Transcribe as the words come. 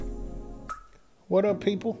What up,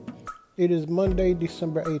 people? It is Monday,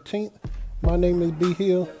 December 18th. My name is B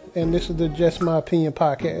Hill, and this is the Just My Opinion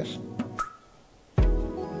podcast.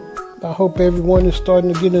 I hope everyone is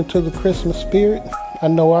starting to get into the Christmas spirit. I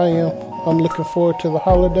know I am. I'm looking forward to the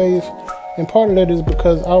holidays, and part of that is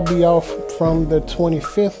because I'll be off from the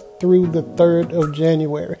 25th through the 3rd of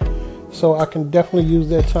January. So I can definitely use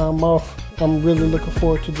that time off. I'm really looking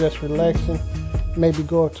forward to just relaxing, maybe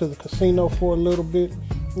go up to the casino for a little bit,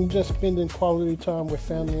 and just spending quality time with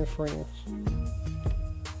family and friends.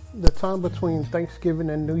 The time between Thanksgiving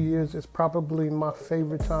and New Year's is probably my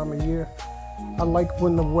favorite time of year. I like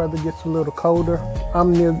when the weather gets a little colder.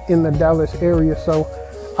 I'm in the Dallas area, so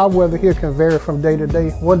our weather here can vary from day to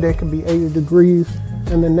day. One day it can be 80 degrees,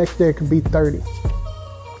 and the next day it can be 30.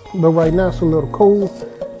 But right now it's a little cool.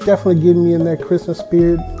 Definitely getting me in that Christmas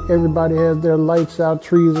spirit. Everybody has their lights out,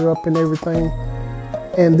 trees are up and everything.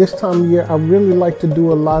 And this time of year, I really like to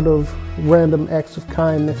do a lot of random acts of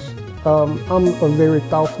kindness. I'm a very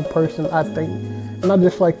thoughtful person, I think. And I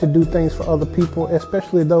just like to do things for other people,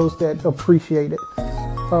 especially those that appreciate it.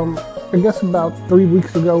 I guess about 3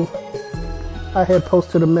 weeks ago, I had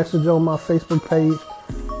posted a message on my Facebook page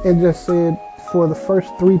and just said for the first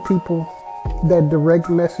 3 people that direct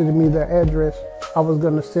messaged me their address, I was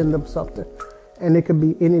going to send them something. And it could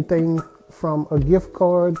be anything from a gift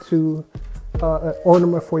card to an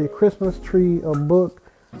ornament for your Christmas tree, a book.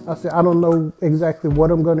 I said, I don't know exactly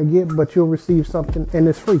what I'm going to get, but you'll receive something and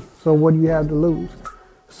it's free. So what do you have to lose?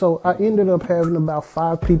 So I ended up having about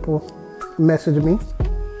 5 people message me,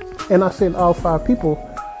 and I sent all 5 people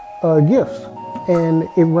gifts. And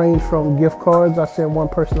it ranged from gift cards. I sent one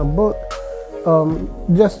person a book,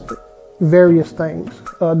 just various things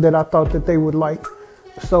that I thought that they would like.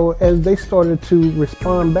 So as they started to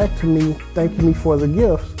respond back to me, thanking me for the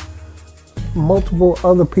gifts, multiple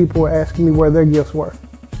other people were asking me where their gifts were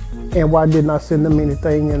and why didn't I send them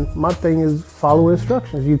anything. And my thing is follow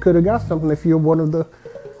instructions. You could have got something if you're one of the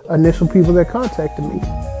initial people that contacted me.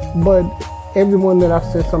 But everyone that I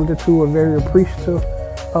sent something to are very appreciative.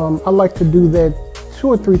 I like to do that 2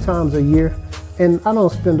 or 3 times a year. And I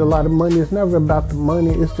don't spend a lot of money. It's never about the money.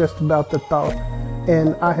 It's just about the thought.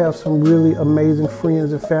 And I have some really amazing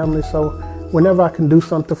friends and family. So whenever I can do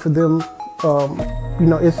something for them,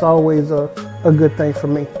 it's always a good thing for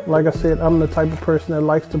me. Like I said, I'm the type of person that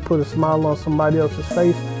likes to put a smile on somebody else's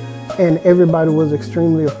face. And everybody was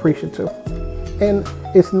extremely appreciative. And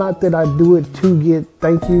it's not that I do it to get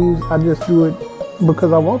thank yous. I just do it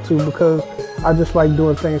because I want to, because I just like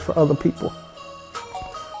doing things for other people.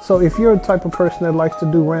 So if you're the type of person that likes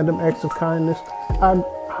to do random acts of kindness, I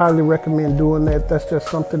highly recommend doing that. That's just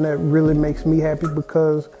something that really makes me happy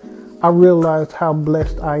because I realized how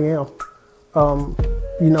blessed I am.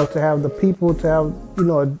 To have the people, to have,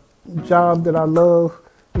 a job that I love.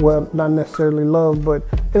 Well, not necessarily love, but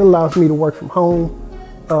it allows me to work from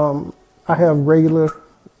home. I have regular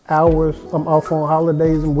hours. I'm off on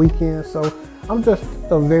holidays and weekends. So I'm just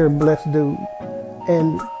a very blessed dude.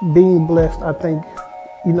 And being blessed, I think,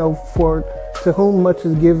 to whom much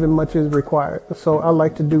is given, much is required. So I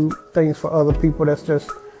like to do things for other people. That's just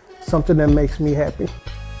something that makes me happy.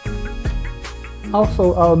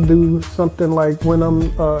 Also, I'll do something like when I'm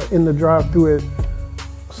in the drive-thru at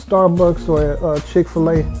Starbucks or at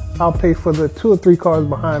Chick-fil-A, I'll pay for the 2 or 3 cars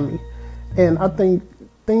behind me. And I think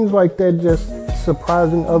things like that, just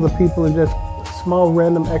surprising other people and just small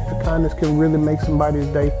random act of kindness can really make somebody's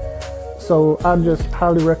day. So I just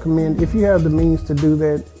highly recommend, if you have the means to do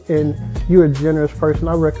that and you're a generous person,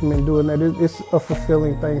 I recommend doing that. It's a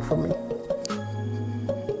fulfilling thing for me.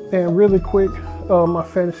 And really quick, my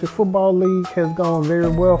fantasy football league has gone very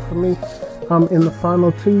well for me. I'm in the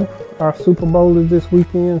final 2. Our Super Bowl is this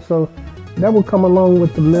weekend, so that will come along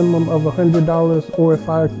with the minimum of $100, or if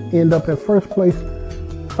I end up in first place,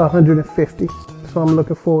 $150. So I'm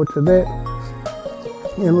looking forward to that.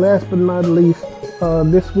 And last but not least,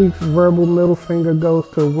 this week's verbal middle finger goes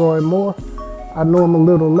to Roy Moore. I know I'm a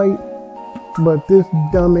little late, but this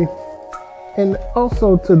dummy, and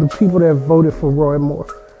also to the people that voted for Roy Moore.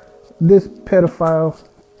 This pedophile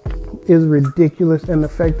is ridiculous, and the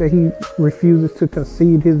fact that he refuses to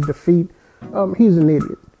concede his defeat, he's an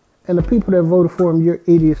idiot. And the people that voted for him, you're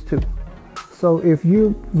idiots too. So if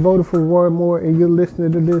you voted for Roy Moore and you're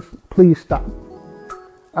listening to this, please stop.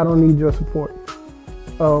 I don't need your support.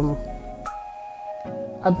 I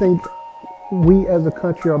think we as a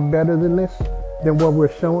country are better than this, than what we're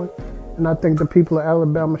showing. And I think the people of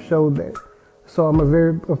Alabama showed that. So I'm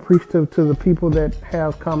very appreciative to the people that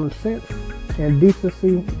have common sense and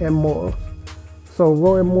decency and morals. So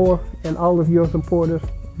Roy Moore and all of your supporters,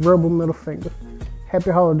 verbal middle finger. Happy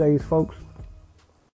holidays, folks.